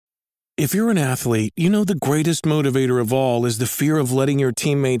If you're an athlete, you know the greatest motivator of all is the fear of letting your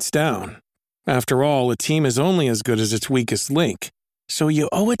teammates down. After all, a team is only as good as its weakest link. So you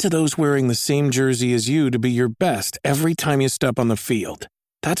owe it to those wearing the same jersey as you to be your best every time you step on the field.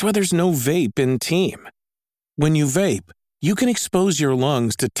 That's why there's no vape in team. When you vape, you can expose your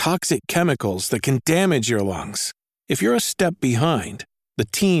lungs to toxic chemicals that can damage your lungs. If you're a step behind, the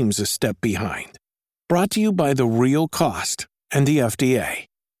team's a step behind. Brought to you by The Real Cost and the FDA.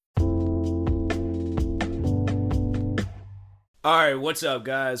 Alright, what's up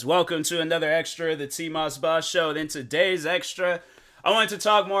guys? Welcome to another extra of the T-Moss Boss Show. And in today's extra, I wanted to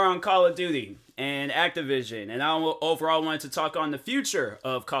talk more on Call of Duty and Activision. And I overall wanted to talk on the future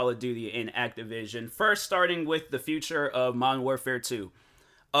of Call of Duty and Activision. First, starting with the future of Modern Warfare 2.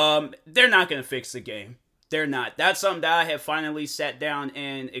 They're not going to fix the game. They're not. That's something that I have finally sat down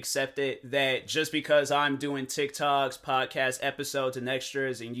and accepted, that just because I'm doing TikToks, podcast episodes, and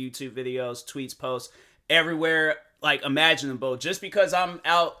extras, and YouTube videos, tweets, posts, everywhere like imaginable, just because I'm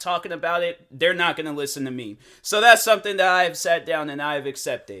out talking about it, they're not going to listen to me. So that's something that I've sat down and I've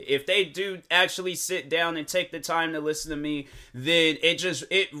accepted. If they do actually sit down and take the time to listen to me, then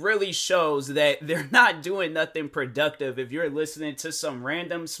it really shows that they're not doing nothing productive if you're listening to some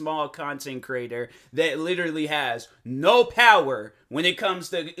random small content creator that literally has no power when it comes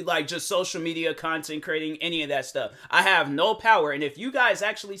to like just social media content creating, any of that stuff. I have no power. And if you guys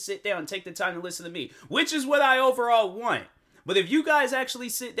actually sit down and take the time to listen to me, which is what I overall want, but if you guys actually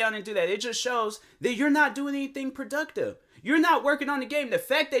sit down and do that, it just shows that you're not doing anything productive. You're not working on the game. The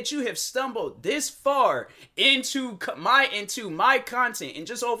fact that you have stumbled this far into my content and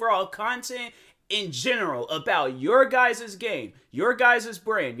just overall content in general about your guys' game, your guys'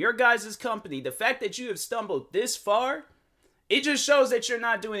 brand, your guys' company, the fact that you have stumbled this far, it just shows that you're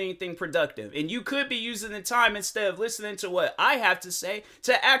not doing anything productive. And you could be using the time, instead of listening to what I have to say,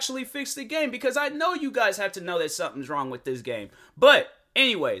 to actually fix the game. Because I know you guys have to know that something's wrong with this game. But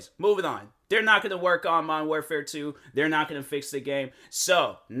anyways, moving on. They're not going to work on Modern Warfare 2. They're not going to fix the game.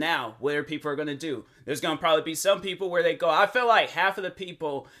 So now what are people going to do? There's going to probably be some people where they go, I feel like half of the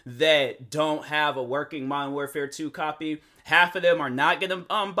people that don't have a working Modern Warfare 2 copy, half of them are not going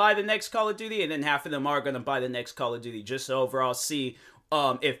to buy the next Call of Duty, and then half of them are going to buy the next Call of Duty just to overall see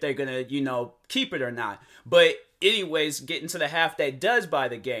if they're going to, keep it or not. But anyways, getting to the half that does buy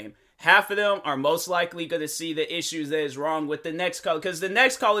the game, half of them are most likely going to see the issues that is wrong with the next Call, because the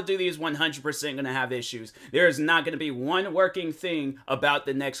next Call of Duty is 100% going to have issues. There is not going to be one working thing about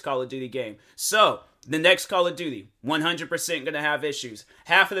the next Call of Duty game. So the next Call of Duty, 100% going to have issues.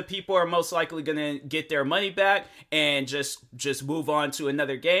 Half of the people are most likely going to get their money back and just move on to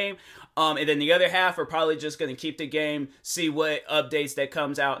another game. And then the other half are probably just going to keep the game, see what updates that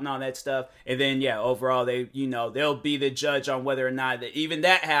comes out and all that stuff. And then, overall, they'll be the judge on whether or not,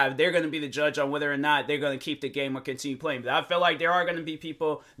 they're going to be the judge on whether or not they're going to keep the game or continue playing. But I feel like there are going to be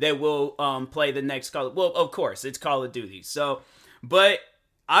people that will play the next Call of Duty. Well, of course, it's Call of Duty. So, but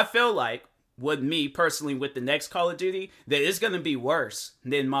I feel like, with me personally, with the next Call of Duty, that it's going to be worse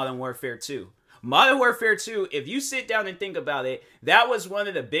than Modern Warfare 2. Modern Warfare 2, if you sit down and think about it, that was one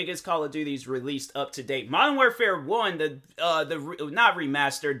of the biggest Call of Duties released up to date. Modern Warfare 1, not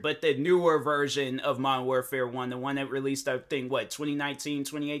remastered, but the newer version of Modern Warfare 1, the one that released, I think, 2019,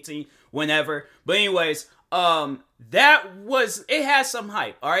 2018, whenever. But anyways, it has some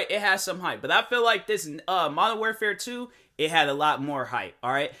hype, alright? It has some hype. But I feel like this Modern Warfare 2, it had a lot more hype,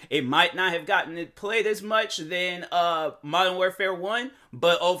 alright? It might not have gotten it played as much than Modern Warfare 1,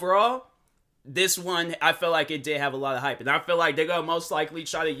 but overall, this one, I feel like it did have a lot of hype. And I feel like they're going to most likely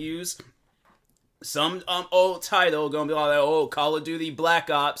try to use some old title, going to be like, Call of Duty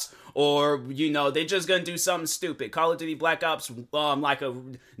Black Ops, or, they're just going to do something stupid. Call of Duty Black Ops, like a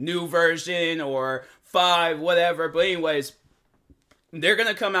new version, or 5, whatever. But anyways, they're going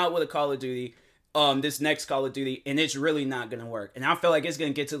to come out with a Call of Duty, this next Call of Duty, and it's really not going to work. And I feel like it's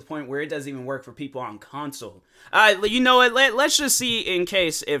going to get to the point where it doesn't even work for people on console. You know what? Let's just see, in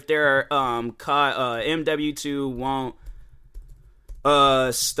case if their MW2 won't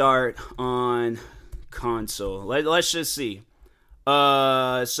start on console. Let's just see.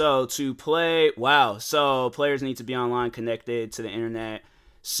 So to play, so players need to be online, connected to the internet.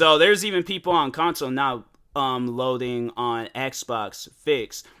 So there's even people on console now loading on Xbox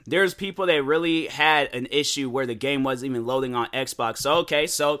fixed. There's people that really had an issue where the game wasn't even loading on Xbox. So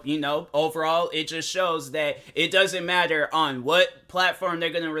overall, it just shows that it doesn't matter on what platform they're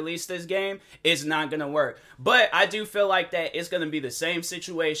going to release this game, it's not going to work. But I do feel like that it's going to be the same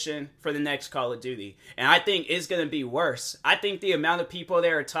situation for the next Call of Duty. And I think it's going to be worse. I think the amount of people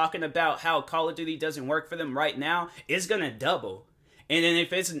that are talking about how Call of Duty doesn't work for them right now is going to double. And then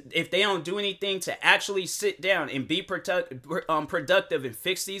if they don't do anything to actually sit down and be productive and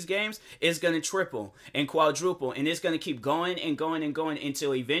fix these games, it's going to triple and quadruple. And it's going to keep going and going and going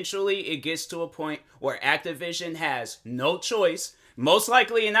until eventually it gets to a point where Activision has no choice. Most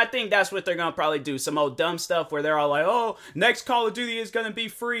likely, and I think that's what they're going to probably do. Some old dumb stuff where they're all like, oh, next Call of Duty is going to be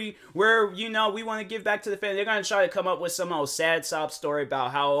free. Where, we want to give back to the fans. They're going to try to come up with some old sad sob story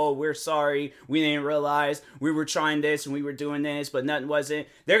about how, oh, we're sorry. We didn't realize we were trying this and we were doing this, but nothing wasn't.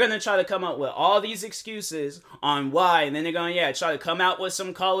 They're going to try to come up with all these excuses on why. And then they're going to, try to come out with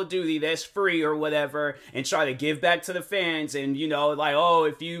some Call of Duty that's free or whatever and try to give back to the fans. And, like, oh,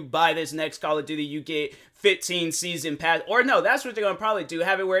 if you buy this next Call of Duty, you get 15 season pass, or no, that's what they're gonna probably do.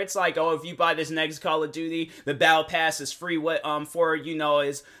 Have it where it's like, oh, if you buy this next Call of Duty, the battle pass is free. For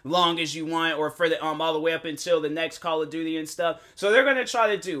as long as you want, or for the all the way up until the next Call of Duty and stuff. So they're gonna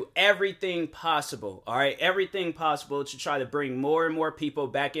try to do everything possible, all right, everything possible to try to bring more and more people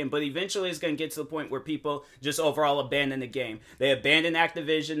back in. But eventually, it's gonna get to the point where people just overall abandon the game. They abandon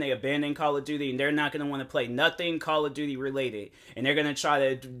Activision, they abandon Call of Duty, and they're not gonna want to play nothing Call of Duty related. And they're gonna try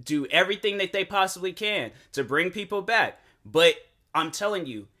to do everything that they possibly can to bring people back. But I'm telling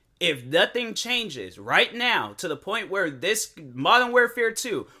you, if nothing changes right now to the point where this Modern Warfare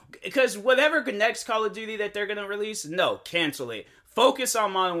 2, because whatever next Call of Duty that they're going to release, no, cancel it. Focus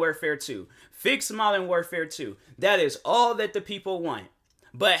on Modern Warfare 2. Fix Modern Warfare 2. That is all that the people want.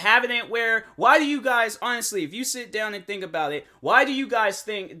 But having it where, why do you guys, honestly, if you sit down and think about it, why do you guys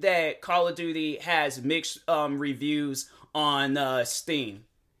think that Call of Duty has mixed reviews on Steam?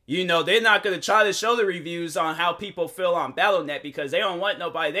 They're not going to try to show the reviews on how people feel on Battle.net because they don't want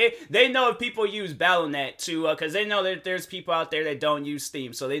nobody. They know if people use Battle.net to, because they know that there's people out there that don't use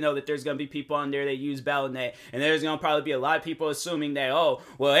Steam. So they know that there's going to be people on there that use Battle.net. And there's going to probably be a lot of people assuming that, oh,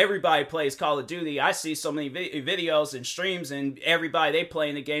 well, everybody plays Call of Duty. I see so many videos and streams and everybody, they play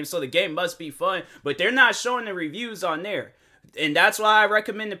in the game. So the game must be fun. But they're not showing the reviews on there. And that's why I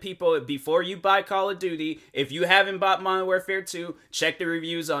recommend to people, before you buy Call of Duty, if you haven't bought Modern Warfare 2, check the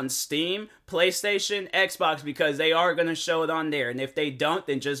reviews on Steam, PlayStation, Xbox, because they are going to show it on there. And if they don't,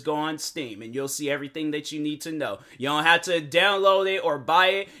 then just go on Steam and you'll see everything that you need to know. You don't have to download it or buy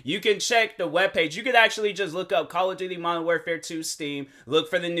it. You can check the webpage. You could actually just look up Call of Duty Modern Warfare 2 Steam, look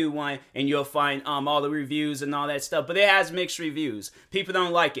for the new one, and you'll find all the reviews and all that stuff. But it has mixed reviews. People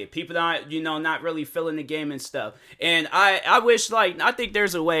don't like it. People don't, not really feeling the game and stuff. And I wish, I think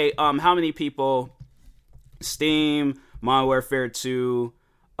there's a way, how many people, Steam, Modern Warfare 2,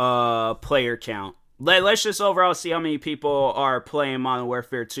 player count. Let's just overall see how many people are playing Modern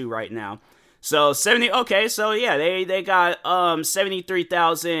Warfare 2 right now. So 70, okay, so yeah, they got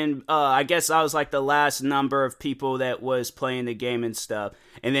 73,000, I guess I was like the last number of people that was playing the game and stuff.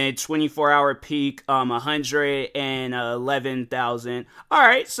 And then 24-hour peak, 111,000. All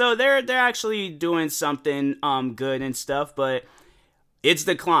right, so they're actually doing something good and stuff, but it's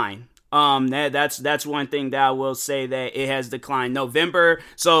declined. That's one thing that I will say, that it has declined. October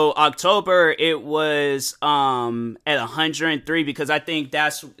it was at 103, because I think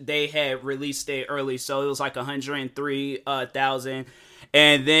they had released it early, so it was like 103,000.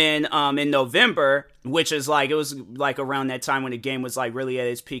 And then in November, which is it was around that time when the game was really at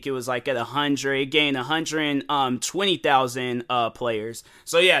its peak, it was at 100. It gained 120,000 players.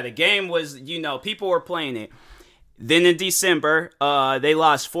 So yeah, the game was, people were playing it. Then in December, they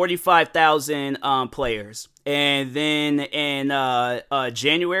lost 45,000 players. And then in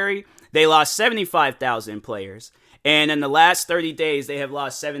January, they lost 75,000 players. And in the last 30 days, they have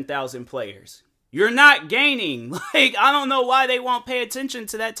lost 7,000 players. You're not gaining. I don't know why they won't pay attention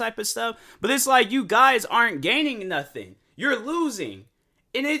to that type of stuff. But it's you guys aren't gaining nothing. You're losing.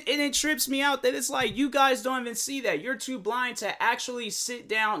 And it trips me out that it's you guys don't even see that. You're too blind to actually sit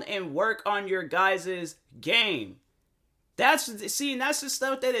down and work on your guys' game. That's the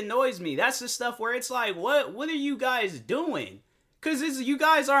stuff that annoys me. That's the stuff where it's what are you guys doing? Because you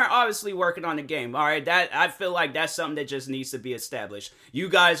guys aren't obviously working on the game, all right? I feel like that's something that just needs to be established. You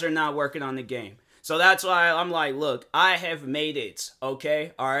guys are not working on the game. So that's why I'm look, I have made it,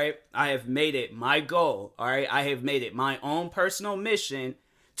 okay? All right? I have made it my goal, all right? I have made it my own personal mission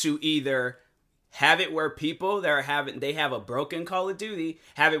to either have it where people that they have a broken Call of Duty,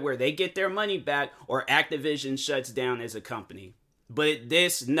 have it where they get their money back, or Activision shuts down as a company. But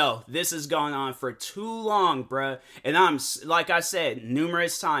this has gone on for too long, bruh. And I'm, like I said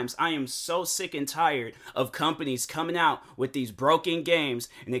numerous times, I am so sick and tired of companies coming out with these broken games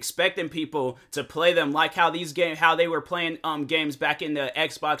and expecting people to play them like how they were playing games back in the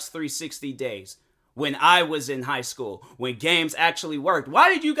Xbox 360 days. when I was in high school, when games actually worked.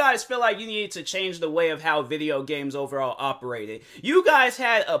 Why did you guys feel like you needed to change the way of how video games overall operated? You guys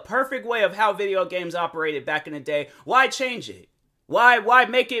had a perfect way of how video games operated back in the day. Why change it? Why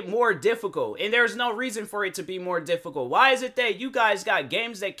make it more difficult? And there's no reason for it to be more difficult. Why is it that you guys got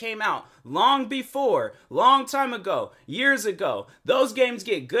games that came out long time ago, years ago? Those games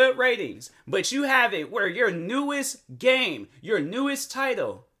get good ratings, but you have it where your newest game, your newest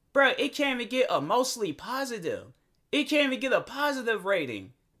title, bro, it can't even get a mostly positive. It can't even get a positive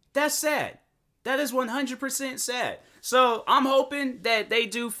rating. That's sad. That is 100% sad. So I'm hoping that they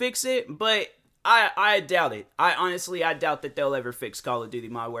do fix it, but I doubt it. I doubt that they'll ever fix Call of Duty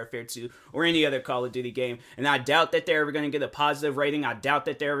Modern Warfare 2 or any other Call of Duty game. And I doubt that they're ever going to get a positive rating. I doubt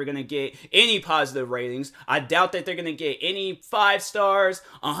that they're ever going to get any positive ratings. I doubt that they're going to get any 5 stars,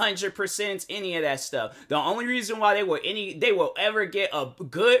 100%, any of that stuff. The only reason why they will ever get a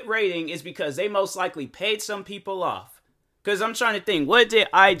good rating is because they most likely paid some people off. Because I'm trying to think, what did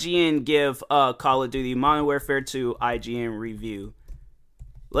IGN give Call of Duty Modern Warfare 2 IGN review?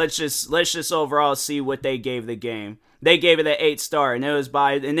 Let's just overall see what they gave the game. They gave it an 8-star, and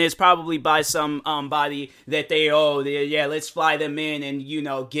it's probably by some body that let's fly them in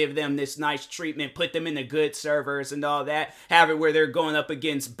and give them this nice treatment, put them in the good servers and all that, have it where they're going up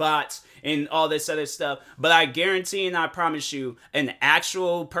against bots and all this other stuff. But I guarantee and I promise you, an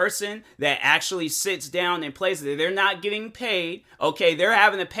actual person that actually sits down and plays it, they're not getting paid. Okay, they're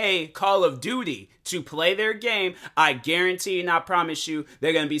having to pay Call of Duty to play their game. I guarantee and I promise you,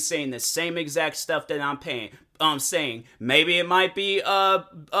 they're gonna be saying the same exact stuff that I'm saying. Maybe it might be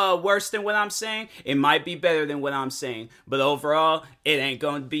worse than what I'm saying. It might be better than what I'm saying. But overall, it ain't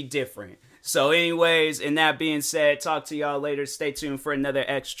gonna be different. So anyways, and that being said, talk to y'all later. Stay tuned for another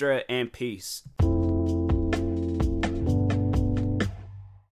extra, and peace.